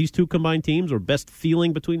 of these two combined teams, or best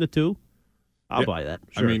feeling between the two? I'll buy that.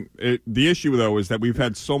 Sure. I mean, the issue, though, is that we've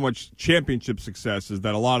had so much championship success is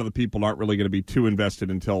that a lot of the people aren't really going to be too invested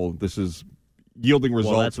until this is yielding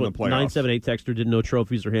results in the playoffs. 978 texter didn't know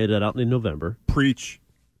trophies are handed out in November. Preach.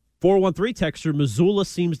 413 texter, Missoula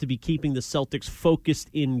seems to be keeping the Celtics focused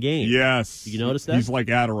in game. Yes. You notice that? He's like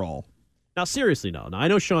Adderall. Now, seriously, now I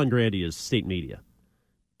know Sean Grandy is state media,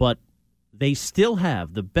 but they still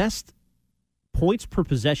have the best points per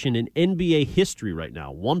possession in NBA history right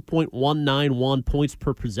now, 1.191 points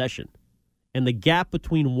per possession. And the gap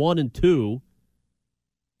between 1 and 2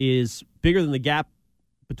 is bigger than the gap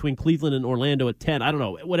between Cleveland and Orlando at 10. I don't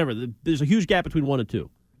know, whatever. There's a huge gap between 1 and 2.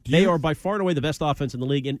 They are by far and away the best offense in the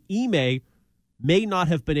league, and Ime may not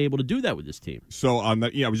have been able to do that with this team. So, on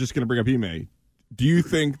that, I was just going to bring up Ime. Do you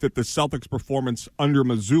think that the Celtics' performance under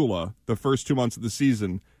Missoula the first 2 months of the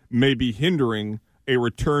season may be hindering a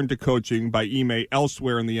return to coaching by Ime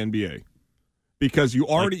elsewhere in the NBA? Because you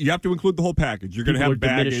have to include the whole package. You're going to have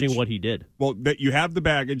baggage. Diminishing what he did. Well, that you have the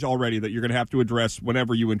baggage already that you're going to have to address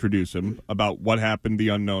whenever you introduce him about what happened, the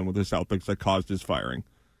unknown with the Celtics that caused his firing.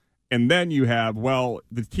 And then you have,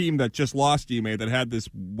 the team that just lost Ime that had this,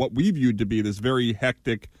 what we viewed to be this very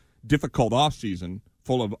hectic, difficult offseason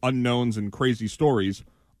full of unknowns and crazy stories,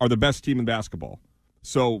 are the best team in basketball.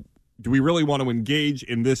 So do we really want to engage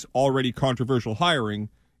in this already controversial hiring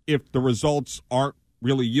if the results aren't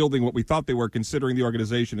really yielding what we thought they were, considering the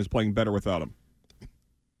organization is playing better without him?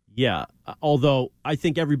 Yeah, although I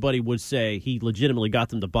think everybody would say he legitimately got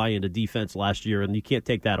them to buy into defense last year, and you can't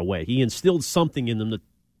take that away. He instilled something in them that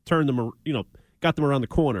turned them, got them around the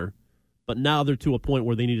corner, but now they're to a point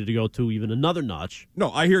where they needed to go to even another notch.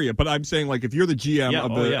 No, I hear you, but I'm saying, like, if you're the GM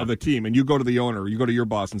of the team and you go to the owner, you go to your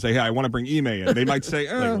boss and say, hey, I want to bring Ime in, they might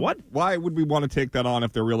say, like, what? Why would we want to take that on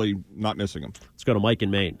if they're really not missing him? Let's go to Mike in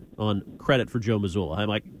Maine on credit for Joe Missoula. Hi,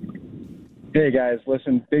 Mike. Hey, guys.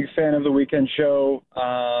 Listen, big fan of the weekend show.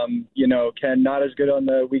 Ken, not as good on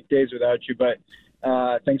the weekdays without you, but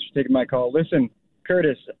thanks for taking my call. Listen,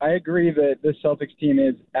 Curtis, I agree that this Celtics team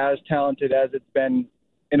is as talented as it's been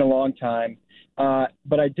in a long time,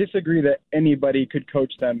 but I disagree that anybody could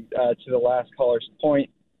coach them, to the last caller's point,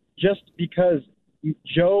 just because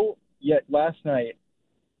Joe, yet last night,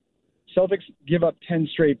 Celtics give up 10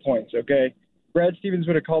 straight points, okay? Brad Stevens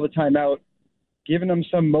would have called a timeout, given him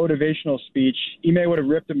some motivational speech. Ime would have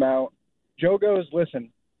ripped him out. Joe goes,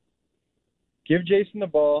 listen, give Jason the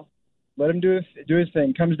ball, let him do his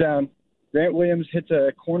thing, comes down. Grant Williams hits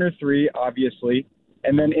a corner three, obviously,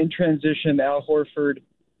 and then in transition, Al Horford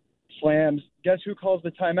slams. Guess who calls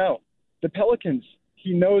the timeout? The Pelicans.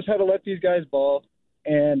 He knows how to let these guys ball,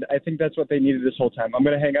 and I think that's what they needed this whole time. I'm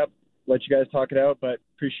going to hang up, let you guys talk it out, but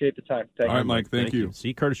appreciate the time. Thank you. All right, Mike, thank you.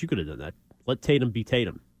 See, Curtis, you could have done that. Let Tatum be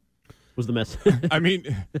Tatum was the message. I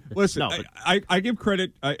mean, listen, I give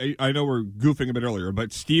credit. I know we're goofing a bit earlier,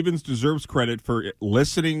 but Stevens deserves credit for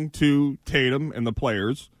listening to Tatum and the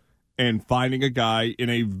players and finding a guy in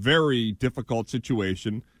a very difficult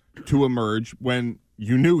situation to emerge when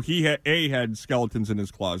you knew he had skeletons in his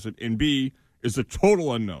closet, and B, is a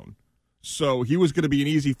total unknown. So he was going to be an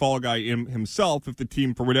easy fall guy himself if the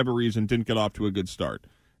team, for whatever reason, didn't get off to a good start.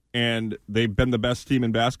 And they've been the best team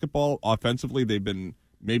in basketball. Offensively, they've been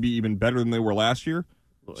maybe even better than they were last year.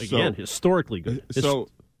 Well, again, historically good. So,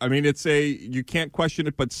 I mean, you can't question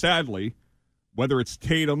it, but sadly, whether it's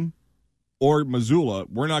Tatum or Mazzulla,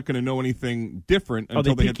 we're not going to know anything different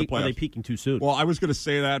until they hit the playoffs. Are they peaking too soon? Well, I was going to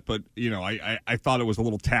say that, but, I thought it was a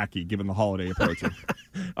little tacky given the holiday approaching.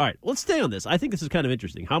 All right, let's stay on this. I think this is kind of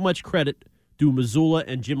interesting. How much credit do Mazzulla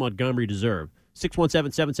and Jim Montgomery deserve?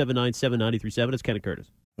 617-779-7937. It's Ken and Curtis.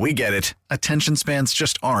 We get it. Attention spans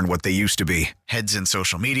just aren't what they used to be. Heads in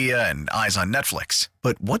social media and eyes on Netflix.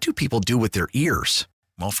 But what do people do with their ears?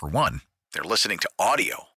 Well, for one, they're listening to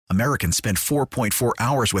audio. Americans spend 4.4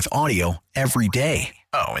 hours with audio every day.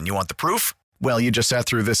 Oh, and you want the proof? Well, you just sat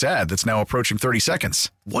through this ad that's now approaching 30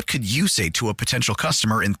 seconds. What could you say to a potential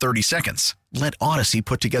customer in 30 seconds? Let Odyssey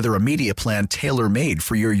put together a media plan tailor-made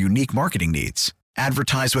for your unique marketing needs.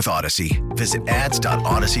 Advertise with Odyssey. Visit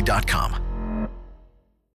ads.odyssey.com.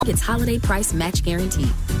 It's holiday price match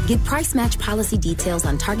guaranteed. Get price match policy details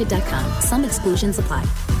on Target.com. Some exclusions apply.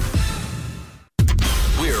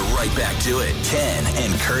 We're right back to it. Ken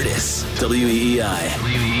and Curtis. WEEI.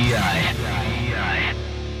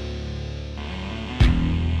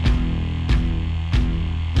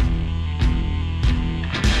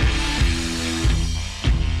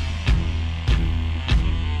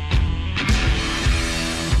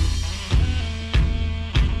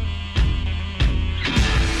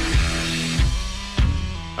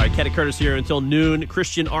 All right, Ken and Curtis here until noon.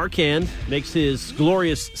 Christian Arcand makes his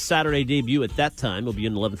glorious Saturday debut at that time. He'll be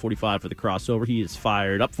in 11:45 for the crossover. He is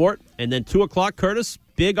fired up for it. And then 2 o'clock, Curtis,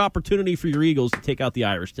 big opportunity for your Eagles to take out the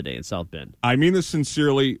Irish today in South Bend. I mean this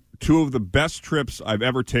sincerely. 2 of the best trips I've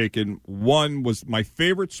ever taken. One was my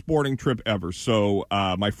favorite sporting trip ever. So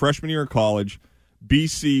my freshman year of college,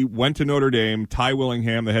 BC went to Notre Dame. Ty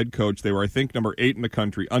Willingham, the head coach, they were, I think, number 8 in the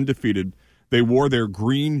country, undefeated. They wore their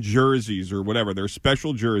green jerseys or whatever, their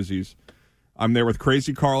special jerseys. I'm there with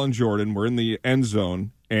Crazy Carl and Jordan. We're in the end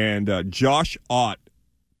zone, and Josh Ott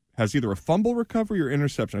has either a fumble recovery or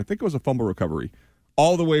interception. I think it was a fumble recovery.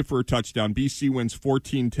 All the way for a touchdown. BC wins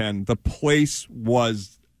 14-10. The place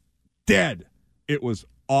was dead. It was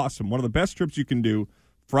awesome. One of the best trips you can do.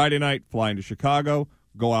 Friday night, fly into Chicago,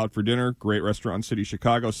 go out for dinner. Great restaurant in City,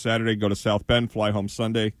 Chicago. Saturday, go to South Bend, fly home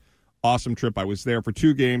Sunday. Awesome trip. I was there for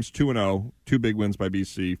 2 games, 2-0, 2 big wins by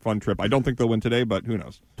BC. Fun trip. I don't think they'll win today, but who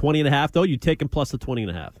knows? 20.5, though? You take them plus the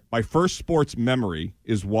 20.5. My first sports memory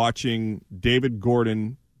is watching David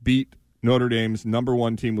Gordon beat Notre Dame's number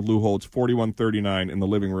 1 team with Lou Holtz 41-39 in the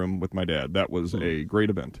living room with my dad. That was a great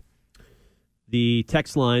event. The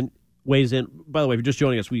text line weighs in. By the way, if you're just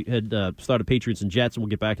joining us, we had started Patriots and Jets, and we'll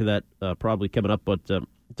get back to that probably coming up. But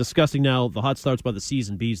discussing now the hot starts by the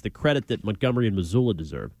season B's, the credit that Montgomery and Mazzulla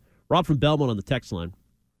deserve. Rob from Belmont on the text line.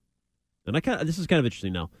 And this is kind of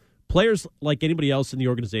interesting now. Players, like anybody else in the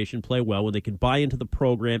organization, play well when they can buy into the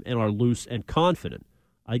program and are loose and confident.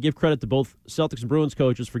 I give credit to both Celtics and Bruins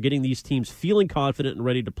coaches for getting these teams feeling confident and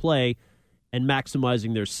ready to play and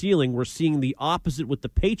maximizing their ceiling. We're seeing the opposite with the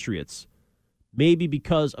Patriots, maybe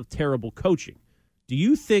because of terrible coaching. Do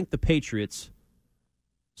you think the Patriots,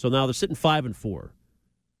 so now they're sitting 5-4,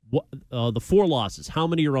 the 4 losses, how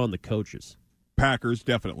many are on the coaches? Packers,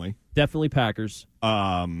 definitely. Definitely Packers.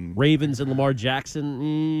 Ravens and Lamar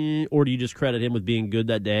Jackson, or do you just credit him with being good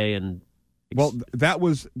that day? And I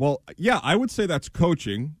would say that's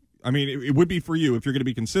coaching. I mean, it would be for you if you're going to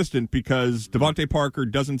be consistent because Devontae Parker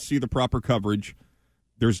doesn't see the proper coverage.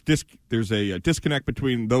 There's a disconnect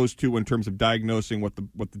between those two in terms of diagnosing what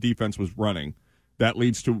the defense was running. That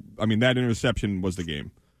leads to, that interception was the game.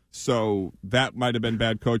 So that might have been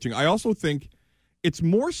bad coaching. I also think it's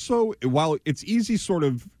more so, while it's easy sort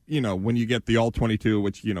of, when you get the All-22,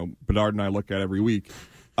 which, Bedard and I look at every week,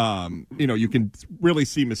 you can really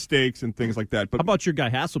see mistakes and things like that. But how about your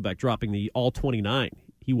guy Hasselbeck dropping the All-29?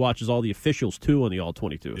 He watches all the officials, too, on the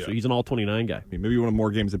All-22, so he's an All-29 guy. Maybe one of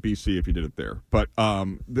more games at BC if you did it there. But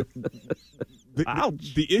the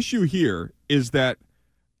issue here is that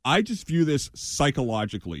I just view this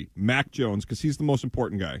psychologically. Mac Jones, because he's the most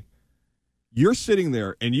important guy. You're sitting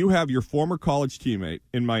there, and you have your former college teammate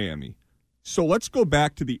in Miami. So let's go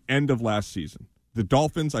back to the end of last season. The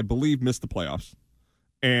Dolphins, I believe, missed the playoffs.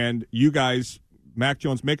 And you guys, Mac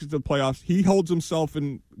Jones makes it to the playoffs. He holds himself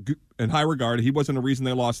in high regard. He wasn't a reason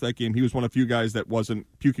they lost that game. He was one of the few guys that wasn't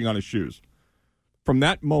puking on his shoes. From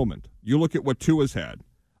that moment, you look at what Tua's had.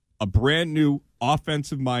 A brand-new,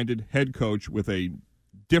 offensive-minded head coach with a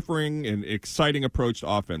differing and exciting approach to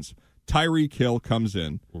offense. Tyreek Hill comes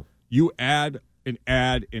in. You add and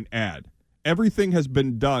add and add. everything has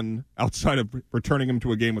been done outside of returning him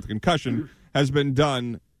to a game with a concussion has been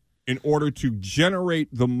done in order to generate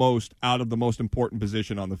the most out of the most important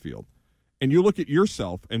position on the field. And you look at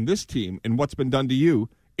yourself and this team and what's been done to you,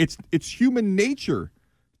 it's human nature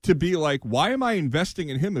to be like, why am I investing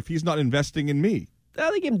in him if he's not investing in me?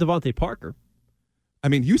 They gave him Devontae Parker. I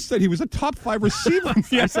mean, you said he was a top 5 receiver in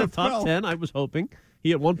the I said NFL. top 10, I was hoping.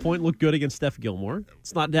 He at one point looked good against Steph Gilmore.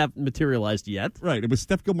 It's not materialized yet. Right. It was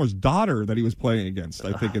Steph Gilmore's daughter that he was playing against,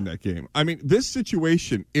 I think, in that game. I mean, this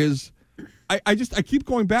situation is, I keep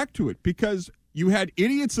going back to it because you had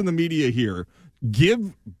idiots in the media here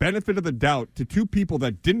give benefit of the doubt to two people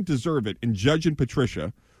that didn't deserve it in Judge and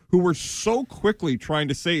Patricia, who were so quickly trying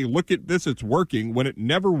to say, look at this, it's working, when it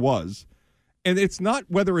never was. And it's not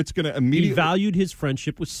whether it's going to immediately... He valued his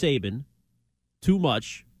friendship with Saban too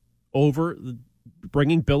much over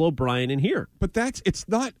bringing Bill O'Brien in here. But it's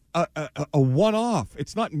not a one-off.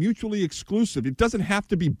 It's not mutually exclusive. It doesn't have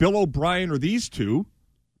to be Bill O'Brien or these two.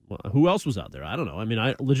 Well, who else was out there? I don't know. I mean,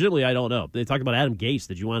 I don't know. They talked about Adam Gase.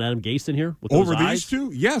 Did you want Adam Gase in here? With Over those these eyes?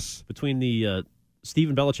 two? Yes. Between the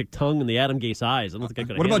Stephen Belichick tongue and the Adam Gase eyes. I don't think I could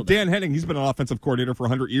have What about handled Dan Henning? He's been an offensive coordinator for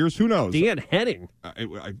 100 years. Who knows? Dan Henning?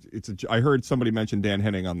 I heard somebody mention Dan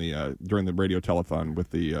Henning on the during the radio telethon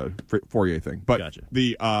with the Fourier thing. But gotcha.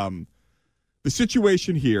 The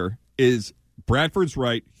situation here is Bradford's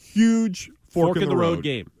right. Huge fork in the road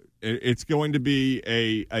game. It's going to be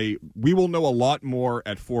we will know a lot more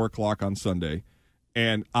at 4:00 on Sunday,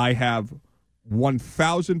 and I have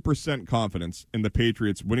 1,000% confidence in the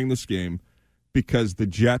Patriots winning this game because the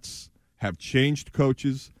Jets have changed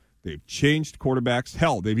coaches, they've changed quarterbacks.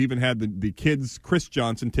 Hell, they've even had the kids, Chris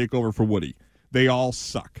Johnson, take over for Woody. They all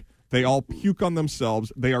suck. They all puke on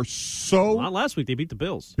themselves. They are so... Not last week. They beat the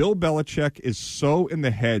Bills. Bill Belichick is so in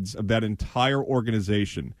the heads of that entire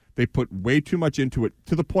organization. They put way too much into it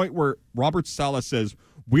to the point where Robert Saleh says,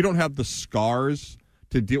 we don't have the scars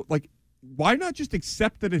to deal... Like, why not just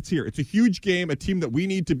accept that it's here? It's a huge game, a team that we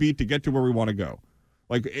need to beat to get to where we want to go.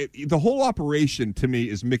 Like, the whole operation, to me,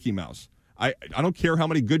 is Mickey Mouse. I don't care how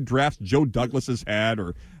many good drafts Joe Douglas has had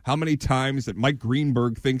or how many times that Mike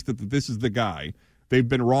Greenberg thinks that this is the guy. They've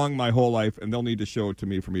been wrong my whole life, and they'll need to show it to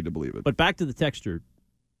me for me to believe it. But back to the texture.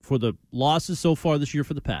 For the losses so far this year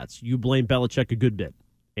for the Pats, you blame Belichick a good bit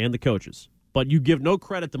and the coaches. But you give no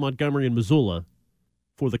credit to Montgomery and Missoula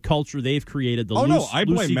for the culture they've created. I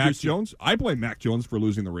blame Mac Jones. I blame Mac Jones for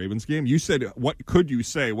losing the Ravens game. You said, what could you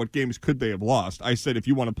say? What games could they have lost? I said, if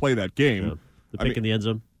you want to play that game. The pick in the end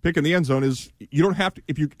zone. Pick in the end zone is, you don't have to,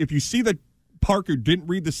 if you see that Parker didn't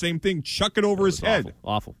read the same thing, chuck it over his head.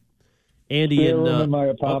 Awful. Andy in my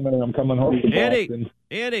apartment, and I'm coming home from Boston.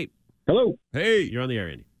 Andy. Hello. Hey. You're on the air,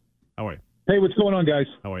 Andy. How are you? Hey, what's going on, guys?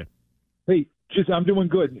 How are you? Hey, I'm doing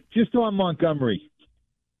good. Just on Montgomery.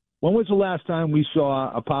 When was the last time we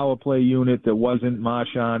saw a power play unit that wasn't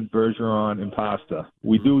Marshawn, Bergeron, and Pasta?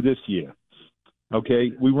 We do this year.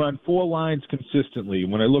 Okay? We run 4 lines consistently.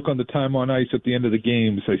 When I look on the time on ice at the end of the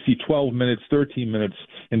games, I see 12 minutes, 13 minutes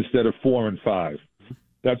instead of 4 and 5.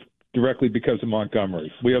 That's directly because of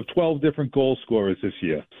Montgomery. We have 12 different goal scorers this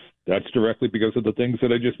year. That's directly because of the things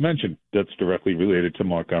that I just mentioned. That's directly related to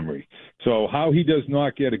Montgomery. So how he does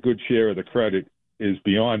not get a good share of the credit is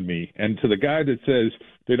beyond me. And to the guy that says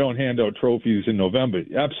they don't hand out trophies in November,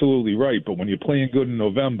 absolutely right. But when you're playing good in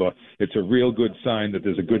November, it's a real good sign that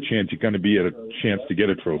there's a good chance you're going to be at a chance to get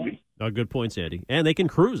a trophy. Good points, Andy. And they can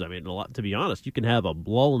cruise. I mean, to be honest, you can have a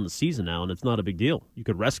lull in the season now, and it's not a big deal. You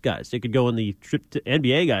could rest guys. They could go in the trip to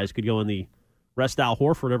NBA guys could go in the rest Al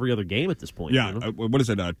Horford every other game at this point. Yeah. You know? What is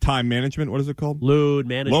it? Time management? What is it called? Load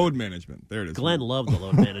management. Load management. There it is. Glenn loved the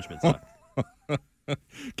load management talk.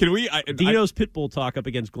 Can we? Dino's Pitbull talk up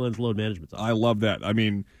against Glenn's load management talk. I love that. I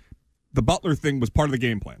mean, the Butler thing was part of the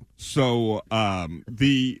game plan. So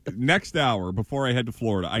the next hour before I head to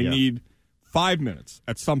Florida, I need 5 minutes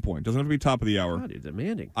at some point. Doesn't have to be top of the hour. God, you're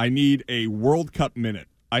demanding. I need a World Cup minute.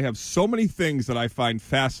 I have so many things that I find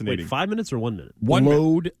fascinating. Wait, 5 minutes or 1 minute?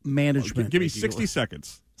 Load management. Give me 60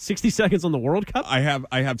 seconds. 60 seconds on the World Cup? I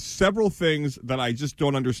have several things that I just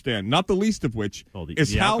don't understand. Not the least of which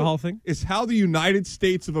is alcohol thing? Is how the United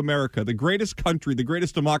States of America, the greatest country, the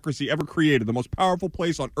greatest democracy ever created, the most powerful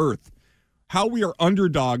place on earth, how we are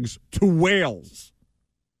underdogs to Wales.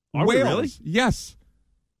 Are Wales, we really? Yes.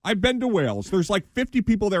 I've been to Wales. There's like 50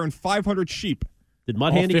 people there and 500 sheep. Did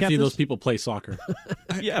Mutt All handicap 50 of this? those people play soccer.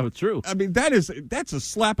 Yeah, but true. I mean, that's a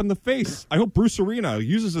slap in the face. I hope Bruce Arena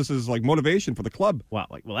uses this as like motivation for the club. Wow,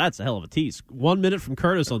 well, that's a hell of a tease. 1 minute from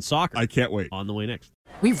Curtis on soccer. I can't wait. On the way next.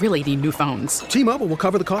 We really need new phones. T-Mobile will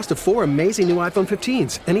cover the cost of 4 amazing new iPhone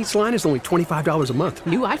 15s, and each line is only $25 a month.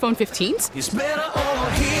 New iPhone 15s? It's better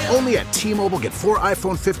over here. Only at T-Mobile, get 4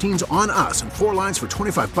 iPhone 15s on us and 4 lines for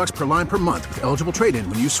 $25 per line per month with eligible trade-in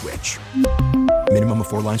when you switch. Minimum of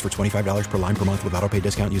 4 lines for $25 per line per month with autopay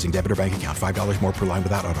discount using debit or bank account. $5 more per line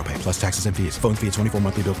without autopay, plus taxes and fees. Phone fee at 24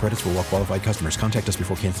 monthly bill credits for well-qualified customers. Contact us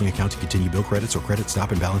before canceling account to continue bill credits or credit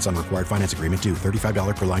stop and balance on required finance agreement due.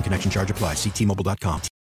 $35 per line connection charge applies. See T-Mobile.com.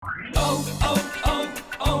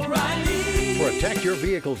 O'Reilly. Protect your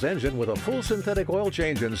vehicle's engine with a full synthetic oil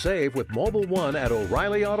change and save with Mobil 1 at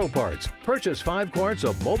O'Reilly Auto Parts. Purchase 5 quarts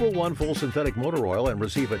of Mobil 1 full synthetic motor oil and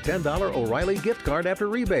receive a $10 O'Reilly gift card after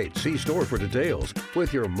rebate. See store for details.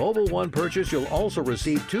 With your Mobil 1 purchase, you'll also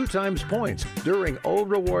receive 2 times points during O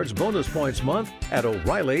Rewards Bonus Points Month at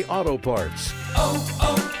O'Reilly Auto Parts.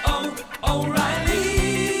 O'Reilly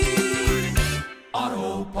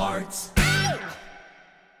Auto Parts.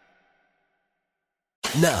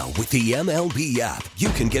 Now, with the MLB app, you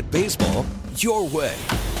can get baseball your way.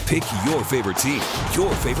 Pick your favorite team,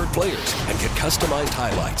 your favorite players, and get customized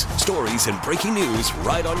highlights, stories, and breaking news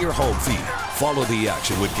right on your home feed. Follow the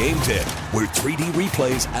action with Game Tip, where 3D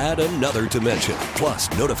replays add another dimension. Plus,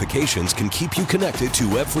 notifications can keep you connected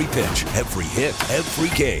to every pitch, every hit,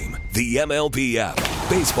 every game. The MLB app.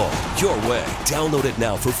 Baseball your way. Download it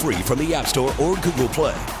now for free from the App Store or Google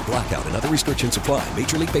Play. Blackout and other restrictions apply.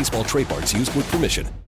 Major League Baseball trademarks used with permission.